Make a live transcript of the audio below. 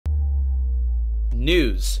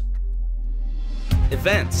News,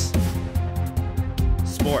 events,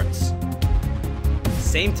 sports.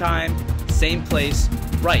 Same time, same place,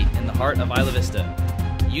 right in the heart of Isla Vista.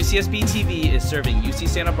 UCSB TV is serving UC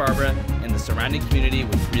Santa Barbara and the surrounding community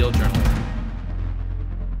with real journalism.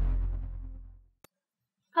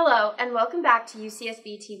 Hello, and welcome back to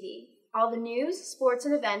UCSB TV. All the news, sports,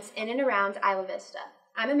 and events in and around Isla Vista.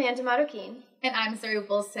 I'm Amanda Marroquin. And I'm Zuri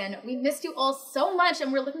Wilson. We missed you all so much,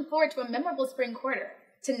 and we're looking forward to a memorable spring quarter.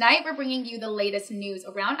 Tonight, we're bringing you the latest news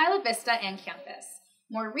around Isla Vista and campus.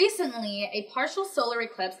 More recently, a partial solar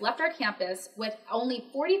eclipse left our campus with only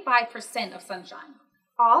 45% of sunshine.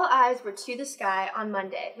 All eyes were to the sky on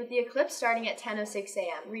Monday, with the eclipse starting at 10:06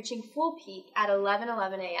 a.m., reaching full peak at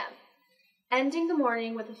 11:11 a.m., ending the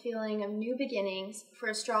morning with a feeling of new beginnings for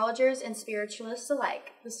astrologers and spiritualists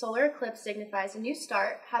alike. The solar eclipse signifies a new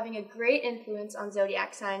start, having a great influence on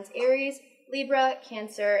zodiac signs Aries, Libra,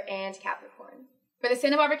 Cancer, and Capricorn. For the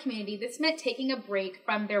Santa Barbara community, this meant taking a break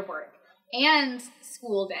from their work and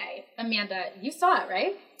school day. Amanda, you saw it,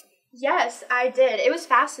 right? Yes, I did. It was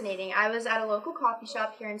fascinating. I was at a local coffee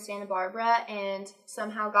shop here in Santa Barbara and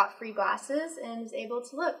somehow got free glasses and was able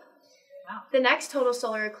to look. Wow. The next total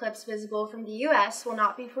solar eclipse visible from the U.S. will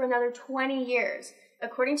not be for another 20 years.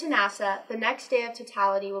 According to NASA, the next day of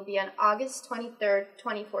totality will be on August 23rd,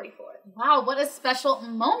 2044. Wow, what a special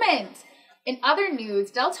moment! In other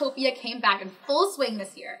news, Deltopia came back in full swing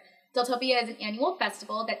this year. Deltopia is an annual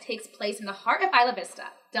festival that takes place in the heart of Isla Vista,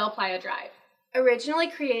 Del Playa Drive. Originally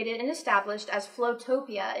created and established as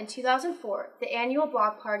Flotopia in 2004, the annual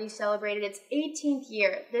block party celebrated its 18th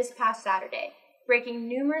year this past Saturday, breaking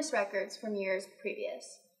numerous records from years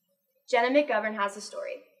previous. Jenna McGovern has the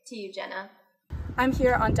story. To you, Jenna. I'm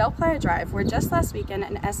here on Del Playa Drive, where just last weekend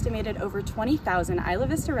an estimated over 20,000 Isla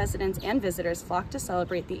Vista residents and visitors flocked to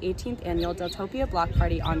celebrate the 18th annual Deltopia Block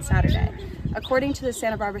Party on Saturday. According to the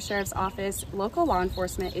Santa Barbara Sheriff's Office, local law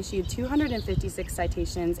enforcement issued 256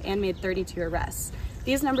 citations and made 32 arrests.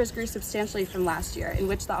 These numbers grew substantially from last year, in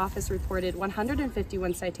which the office reported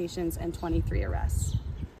 151 citations and 23 arrests.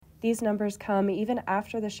 These numbers come even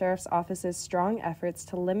after the Sheriff's Office's strong efforts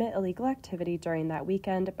to limit illegal activity during that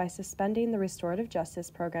weekend by suspending the Restorative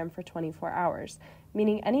Justice Program for 24 hours,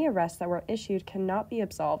 meaning any arrests that were issued cannot be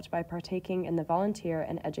absolved by partaking in the volunteer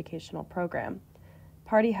and educational program.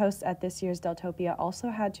 Party hosts at this year's Deltopia also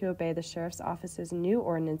had to obey the Sheriff's Office's new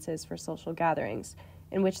ordinances for social gatherings,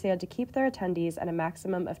 in which they had to keep their attendees at a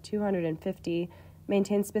maximum of 250,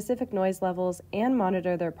 maintain specific noise levels, and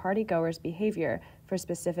monitor their party-goers' behavior for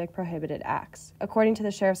specific prohibited acts. According to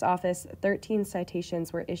the Sheriff's Office, 13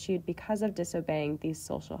 citations were issued because of disobeying these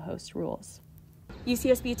social host rules.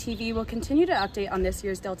 UCSB TV will continue to update on this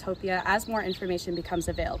year's Deltopia as more information becomes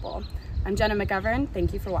available. I'm Jenna McGovern.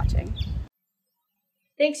 Thank you for watching.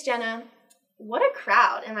 Thanks, Jenna. What a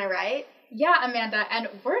crowd, am I right? Yeah, Amanda, and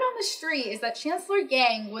word on the street is that Chancellor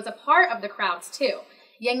Yang was a part of the crowds too.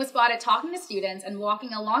 Yang was spotted talking to students and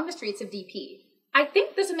walking along the streets of DP. I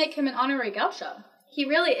think this would make him an honorary Gaucho. He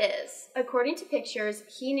really is. According to pictures,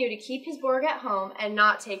 he knew to keep his Borg at home and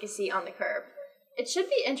not take a seat on the curb. It should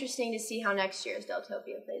be interesting to see how next year's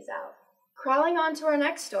Deltopia plays out. Crawling on to our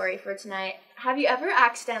next story for tonight, have you ever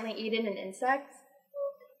accidentally eaten an insect?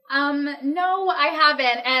 No, I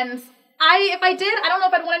haven't, and if I did, I don't know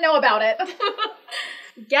if I'd want to know about it.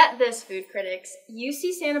 Get this, food critics.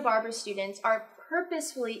 UC Santa Barbara students are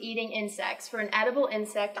purposefully eating insects for an edible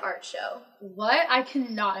insect art show. What? I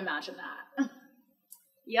cannot imagine that.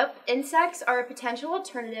 Yep, insects are a potential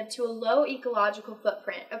alternative to a low ecological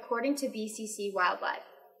footprint, according to BCC Wildlife.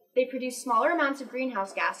 They produce smaller amounts of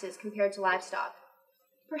greenhouse gases compared to livestock.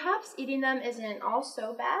 Perhaps eating them isn't all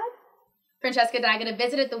so bad? Francesca D'Agata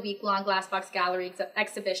visited the week-long Glassbox Gallery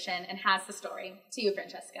exhibition and has the story. To you,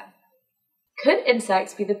 Francesca. Could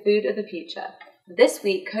insects be the food of the future? This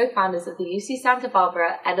week, co-founders of the UC Santa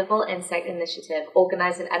Barbara Edible Insect Initiative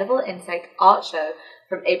organized an edible insect art show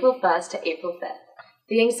from April 1st to April 5th.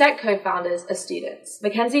 The insect co-founders are students,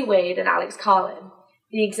 Mackenzie Wade and Alex Carlin.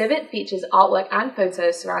 The exhibit features artwork and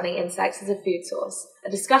photos surrounding insects as a food source.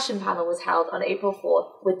 A discussion panel was held on April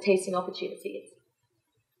 4th with tasting opportunities.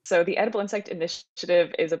 So the Edible Insect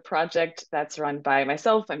Initiative is a project that's run by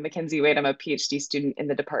myself. I'm Mackenzie Wade. I'm a PhD student in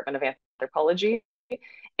the Department of Anthropology,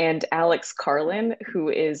 and Alex Carlin, who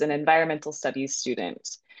is an environmental studies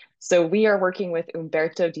student. So we are working with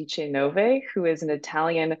Umberto Di Cenove, who is an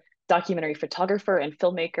Italian documentary photographer and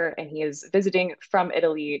filmmaker, and he is visiting from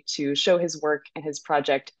Italy to show his work and his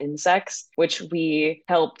project Insects, which we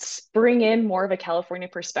helped bring in more of a California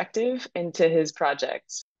perspective into his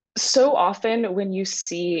project. So often when you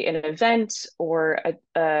see an event or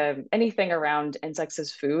anything around insects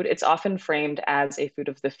as food, it's often framed as a food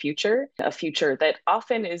of the future, a future that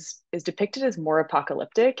often is depicted as more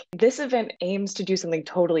apocalyptic. This event aims to do something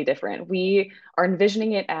totally different. We are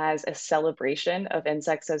envisioning it as a celebration of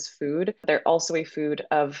insects as food. They're also a food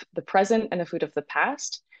of the present and a food of the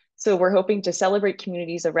past. So we're hoping to celebrate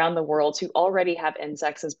communities around the world who already have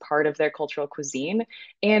insects as part of their cultural cuisine,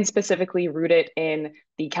 and specifically root it in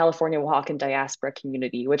the California Oaxacan diaspora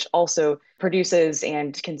community, which also produces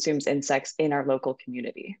and consumes insects in our local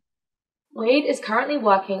community. Wade is currently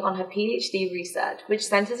working on her PhD research, which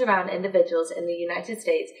centers around individuals in the United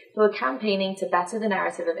States who are campaigning to better the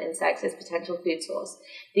narrative of insects as potential food source.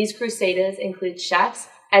 These crusaders include chefs,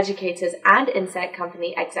 educators, and insect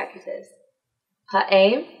company executives. Her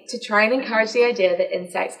aim? To try and encourage the idea that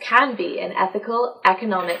insects can be an ethical,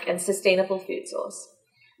 economic, and sustainable food source.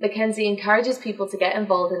 Mackenzie encourages people to get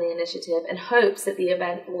involved in the initiative and hopes that the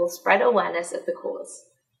event will spread awareness of the cause.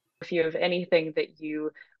 If you have anything that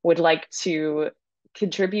you would like to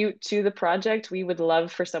contribute to the project, we would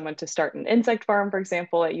love for someone to start an insect farm, for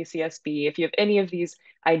example, at UCSB. If you have any of these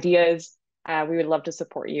ideas, we would love to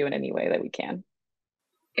support you in any way that we can.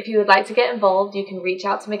 If you would like to get involved, you can reach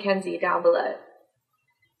out to Mackenzie down below.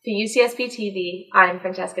 For UCSB TV, I'm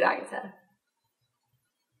Francesca D'Agata.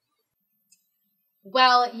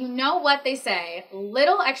 Well, you know what they say,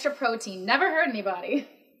 little extra protein never hurt anybody.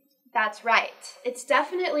 That's right. It's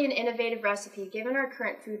definitely an innovative recipe given our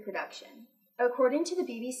current food production. According to the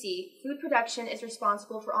BBC, food production is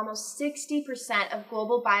responsible for almost 60% of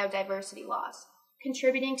global biodiversity loss,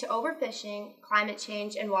 contributing to overfishing, climate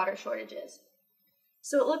change, and water shortages.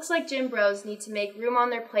 So it looks like gym bros need to make room on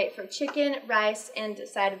their plate for chicken, rice, and a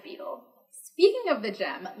side of beetle. Speaking of the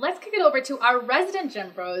gym, let's kick it over to our resident gym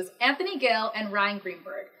bros, Anthony Gill and Ryan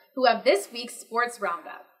Greenberg, who have this week's sports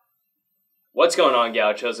roundup. What's going on,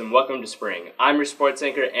 Gauchos, and welcome to spring. I'm your sports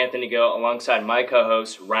anchor, Anthony Gill, alongside my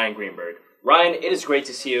co-host, Ryan Greenberg. Ryan, it is great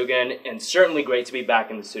to see you again, and certainly great to be back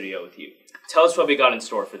in the studio with you. Tell us what we got in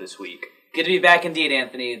store for this week. Good to be back indeed,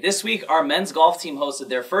 Anthony. This week, our men's golf team hosted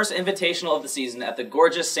their first invitational of the season at the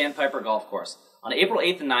gorgeous Sandpiper Golf Course. On April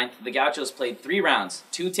 8th and 9th, the Gauchos played 3 rounds,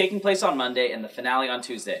 2 taking place on Monday and the finale on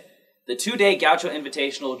Tuesday. The 2-day Gaucho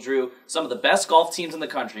Invitational drew some of the best golf teams in the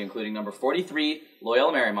country, including number 43,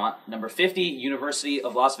 Loyola Marymount, number 50, University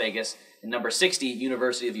of Las Vegas, and number 60,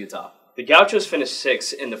 University of Utah. The Gauchos finished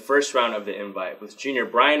 6th in the first round of the invite, with junior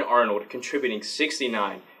Brian Arnold contributing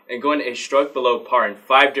 69 and going a stroke below par in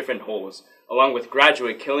 5 different holes, along with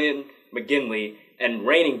graduate Killian McGinley and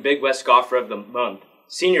reigning Big West Golfer of the Month,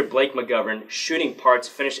 senior Blake McGovern, shooting par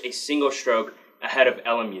to finish a single stroke ahead of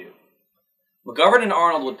LMU. McGovern and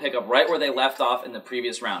Arnold would pick up right where they left off in the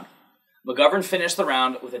previous round. McGovern finished the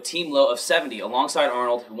round with a team low of 70 alongside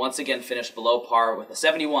Arnold, who once again finished below par with a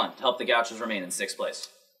 71 to help the Gauchos remain in 6th place.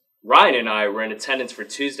 Ryan and I were in attendance for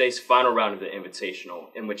Tuesday's final round of the Invitational,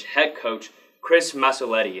 in which head coach Chris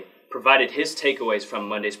Masoletti provided his takeaways from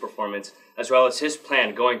Monday's performance, as well as his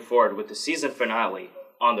plan going forward with the season finale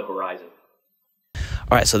on the horizon.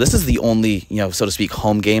 All right, so this is the only, so to speak,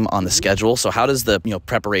 home game on the schedule. So how does the,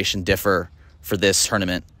 preparation differ for this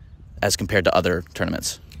tournament as compared to other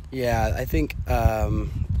tournaments? Yeah, I think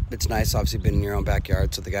it's nice, obviously, being in your own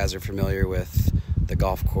backyard, so the guys are familiar with the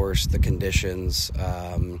golf course, the conditions.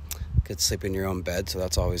 Could sleep in your own bed, so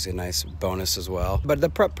that's always a nice bonus as well. But the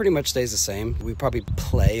prep pretty much stays the same. We probably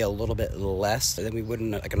play a little bit less than we would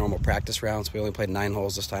in like a normal practice round. So we only played 9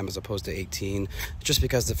 holes this time as opposed to 18, just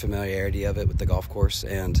because of the familiarity of it with the golf course.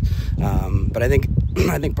 And but I think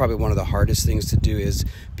probably one of the hardest things to do is,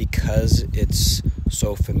 because it's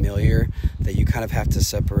so familiar, that you kind of have to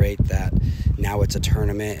separate that now it's a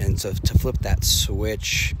tournament, and so to flip that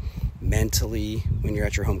switch mentally when you're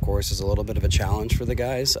at your home course is a little bit of a challenge for the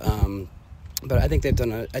guys. But I think they've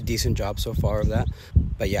done a decent job so far of that.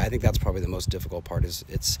 But yeah, I think that's probably the most difficult part, is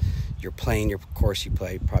you're playing your course, you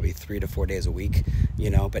play probably 3 to 4 days a week,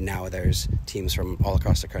 but now there's teams from all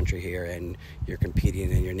across the country here, and you're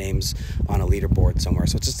competing and your name's on a leaderboard somewhere.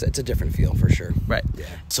 So it's a different feel for sure. Right. Yeah.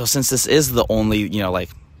 So since this is the only,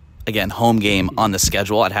 again, home game on the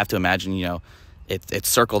schedule, I'd have to imagine, it's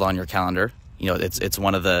circled on your calendar. It's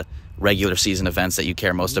one of the regular season events that you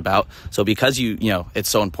care most about. So because it's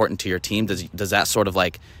so important to your team, does that sort of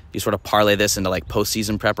you sort of parlay this into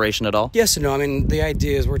postseason preparation at all? Yes and no. I mean, the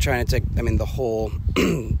idea is we're trying to take, the whole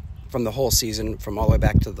from the whole season, from all the way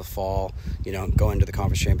back to the fall, going to the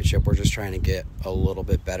conference championship, we're just trying to get a little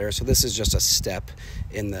bit better. So this is just a step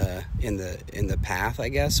in the path, I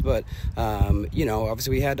guess. But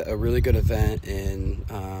obviously we had a really good event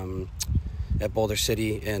in at Boulder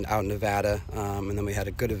City and out in Nevada, and then we had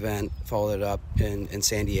a good event, followed it up in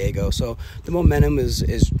San Diego. So the momentum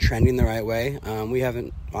is trending the right way. We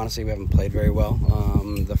haven't played very well.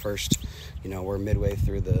 The first, we're midway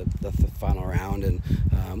through the final round, and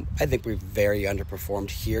I think we've very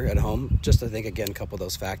underperformed here at home. Just I think, again, a couple of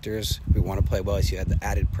those factors. We want to play well, so you had the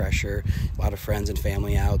added pressure, a lot of friends and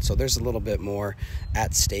family out, so there's a little bit more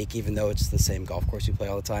at stake, even though it's the same golf course you play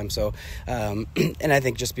all the time. So, and I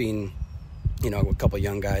think just being, a couple of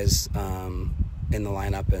young guys in the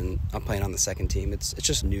lineup, and I'm playing on the second team. It's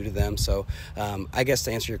just new to them. So I guess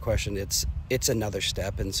to answer your question, it's another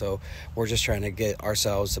step, and so we're just trying to get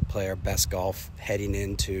ourselves to play our best golf heading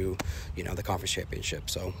into the conference championship.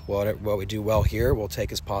 So what we do well here, we'll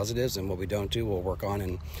take as positives, and what we don't do, we'll work on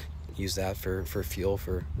and use that for fuel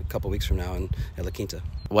for a couple weeks from now in La Quinta.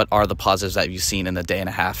 What are the positives that you've seen in the day and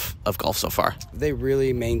a half of golf so far? They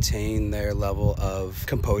really maintain their level of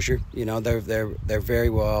composure. They're very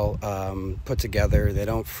well put together. They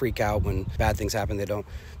don't freak out when bad things happen. They don't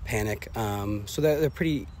panic. So they're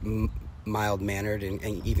pretty mild-mannered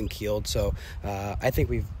and even-keeled. So I think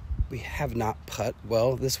we have not putt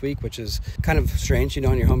well this week, which is kind of strange.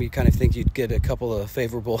 On your home, you kind of think you'd get a couple of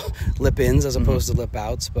favorable lip-ins as opposed to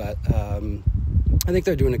lip-outs. But I think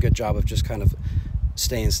they're doing a good job of just kind of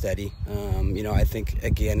staying steady. I think,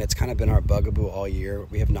 again, it's kind of been our bugaboo all year.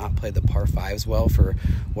 We have not played the par fives well for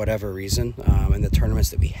whatever reason. And the tournaments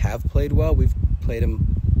that we have played well, we've played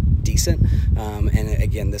them decent. And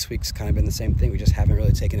again, this week's kind of been the same thing. We just haven't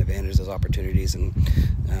really taken advantage of those opportunities, and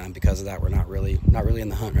because of that, we're not really in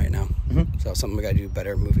the hunt right now. So something we got to do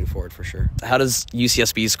better moving forward for sure. How does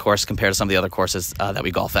UCSB's course compare to some of the other courses that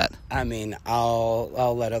we golf at? I mean,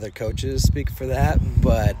 I'll let other coaches speak for that,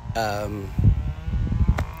 but I'll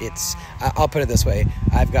put it this way.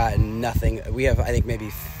 I've got nothing. We have, I think,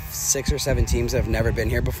 maybe 6 or 7 teams that have never been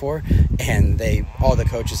here before, and all the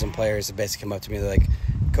coaches and players have basically come up to me. They're like,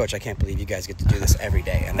 "Coach, I can't believe you guys get to do this every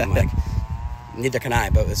day." And I'm like, neither can I.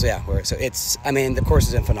 But the course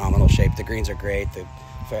is in phenomenal shape. The greens are great.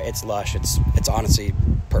 It's lush. It's honestly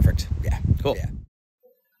perfect. Yeah, cool. Yeah.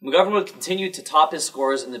 McGovern would continue to top his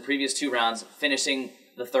scores in the previous 2 rounds, finishing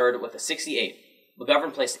the third with a 68.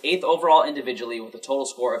 McGovern placed 8th overall individually with a total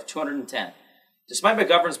score of 210. Despite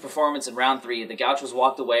McGovern's performance in round 3, the Gauchos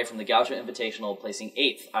walked away from the Gaucho Invitational, placing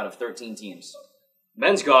 8th out of 13 teams.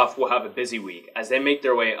 Men's golf will have a busy week as they make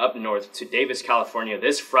their way up north to Davis, California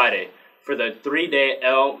this Friday for the 3-day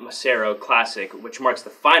El Macero Classic, which marks the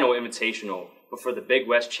final invitational before the Big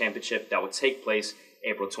West Championship that will take place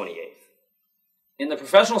April 28th. In the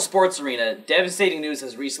professional sports arena, devastating news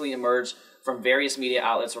has recently emerged from various media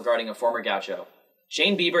outlets regarding a former Gaucho.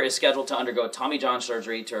 Shane Bieber is scheduled to undergo Tommy John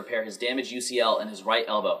surgery to repair his damaged UCL in his right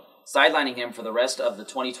elbow, sidelining him for the rest of the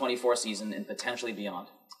 2024 season and potentially beyond.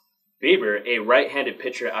 Bieber, a right-handed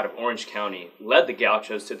pitcher out of Orange County, led the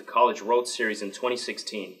Gauchos to the College World Series in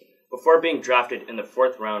 2016 before being drafted in the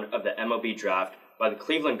 4th round of the MLB draft by the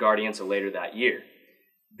Cleveland Guardians later that year.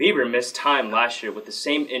 Bieber missed time last year with the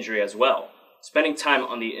same injury as well, spending time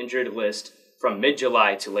on the injured list from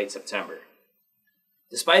mid-July to late September.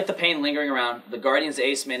 Despite the pain lingering around, the Guardians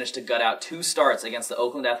ace managed to gut out 2 starts against the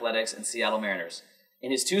Oakland Athletics and Seattle Mariners.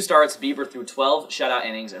 In his 2 starts, Bieber threw 12 shutout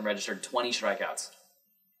innings and registered 20 strikeouts.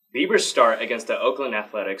 Bieber's start against the Oakland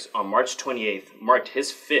Athletics on March 28th marked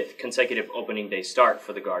his 5th consecutive opening day start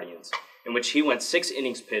for the Guardians, in which he went 6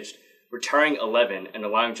 innings pitched, retiring 11 and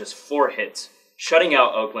allowing just 4 hits, shutting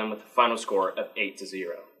out Oakland with a final score of 8-0.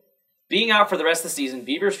 Being out for the rest of the season,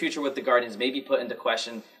 Bieber's future with the Guardians may be put into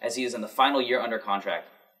question as he is in the final year under contract.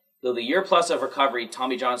 Though the year-plus of recovery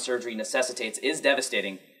Tommy John surgery necessitates is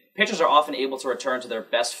devastating, pitchers are often able to return to their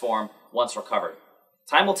best form once recovered.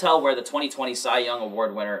 Time will tell where the 2020 Cy Young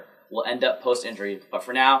Award winner will end up post-injury, but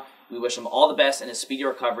for now, we wish him all the best in his speedy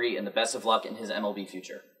recovery and the best of luck in his MLB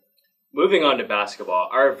future. Moving on to basketball,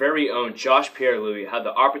 our very own Josh Pierre-Louis had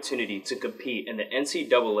the opportunity to compete in the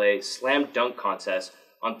NCAA Slam Dunk Contest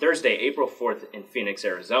on Thursday, April 4th in Phoenix,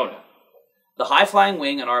 Arizona. The high-flying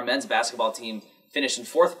wing on our men's basketball team finished in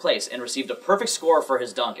 4th place and received a perfect score for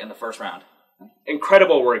his dunk in the first round.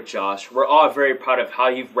 Incredible work, Josh. We're all very proud of how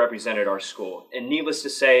you've represented our school, and needless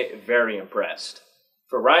to say, very impressed.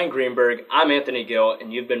 For Ryan Greenberg, I'm Anthony Gill,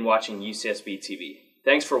 and you've been watching UCSB TV.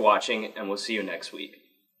 Thanks for watching, and we'll see you next week.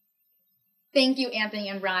 Thank you, Anthony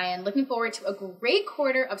and Ryan. Looking forward to a great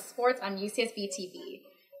quarter of sports on UCSB TV.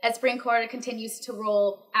 As spring quarter continues to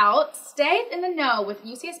roll out, stay in the know with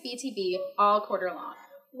UCSB TV all quarter long.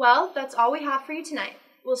 Well, that's all we have for you tonight.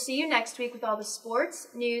 We'll see you next week with all the sports,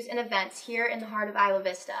 news, and events here in the heart of Isla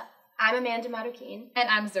Vista. I'm Amanda Marroquin. And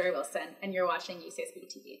I'm Zuri Wilson, and you're watching UCSB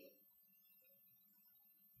TV.